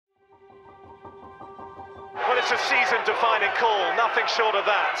It's a season-defining call, nothing short of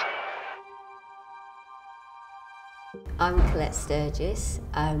that. I'm Colette Sturgis.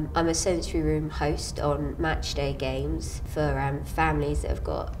 I'm a sensory room host on matchday games for families that have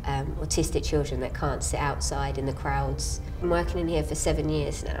got autistic children that can't sit outside in the crowds. I'm working in here for 7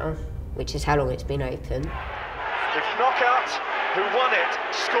 years now, which is how long it's been open. If Knockout, who won it,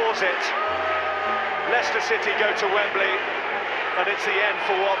 scores it, Leicester City go to Wembley, and it's the end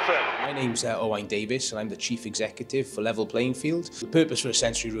for Watford. My name's Owain Davis and I'm the Chief Executive for Level Playing Field. The purpose for a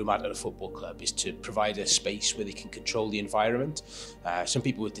sensory room at a football club is to provide a space where they can control the environment. Some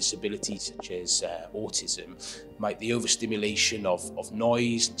people with disabilities such as autism, the overstimulation of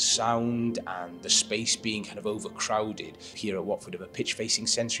noise and sound and the space being kind of overcrowded. Here at Watford have a pitch-facing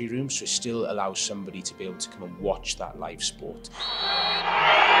sensory room, so it still allows somebody to be able to come and watch that live sport.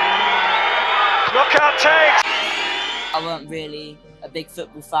 Knockout takes! I wasn't really a big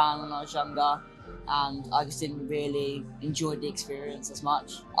football fan when I was younger, and I just didn't really enjoy the experience as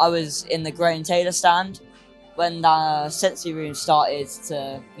much. I was in the Graham Taylor stand when the sensory room started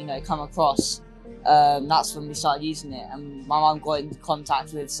to, come across. That's when we started using it, and my mum got in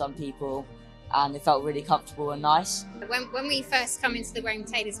contact with some people, and it felt really comfortable and nice. When we first come into the Graham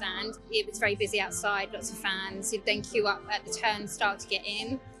Taylor stand, it was very busy outside, lots of fans. You'd then queue up at the turnstile to get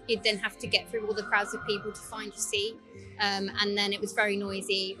in. You'd then have to get through all the crowds of people to find your seat, and then it was very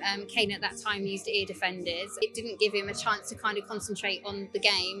noisy. Kane at that time used ear defenders. It didn't give him a chance to kind of concentrate on the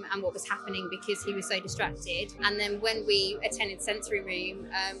game and what was happening because he was so distracted. And then when we attended sensory room,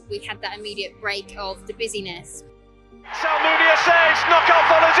 we had that immediate break of the busyness. Salmunia saves, Knockout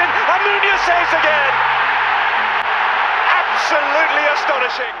follows in, and Munia saves again! Absolutely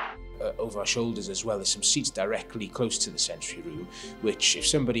astonishing! Over our shoulders as well, there's some seats directly close to the sensory room, which if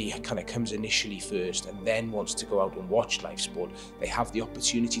somebody kind of comes initially first and then wants to go out and watch live sport, they have the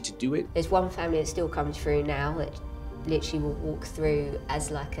opportunity to do it. There's one family that still comes through now that literally will walk through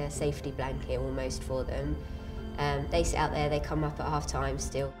as like a safety blanket almost for them. They sit out there, they come up at half-time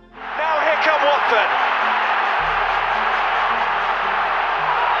still. Now here come Watford.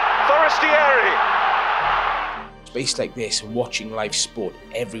 Forestieri. Space like this and watching live sport,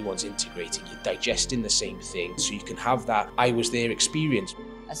 everyone's integrating, you're digesting the same thing, so you can have that I was there experience.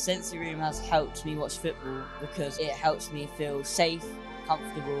 A sensory room has helped me watch football because it helps me feel safe,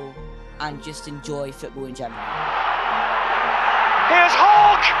 comfortable, and just enjoy football in general. Here's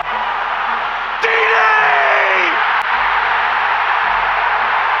Hawk! Deeney!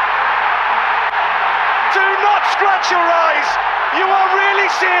 Do not scratch your eyes! You are really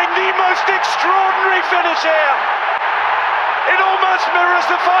seeing the most extraordinary finish here! It almost mirrors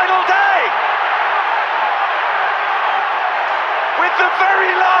the final day! With the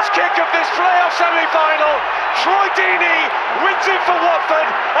very last kick of this playoff semi-final, Troy Deeney wins it for Watford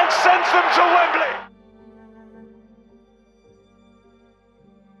and sends them to Wembley.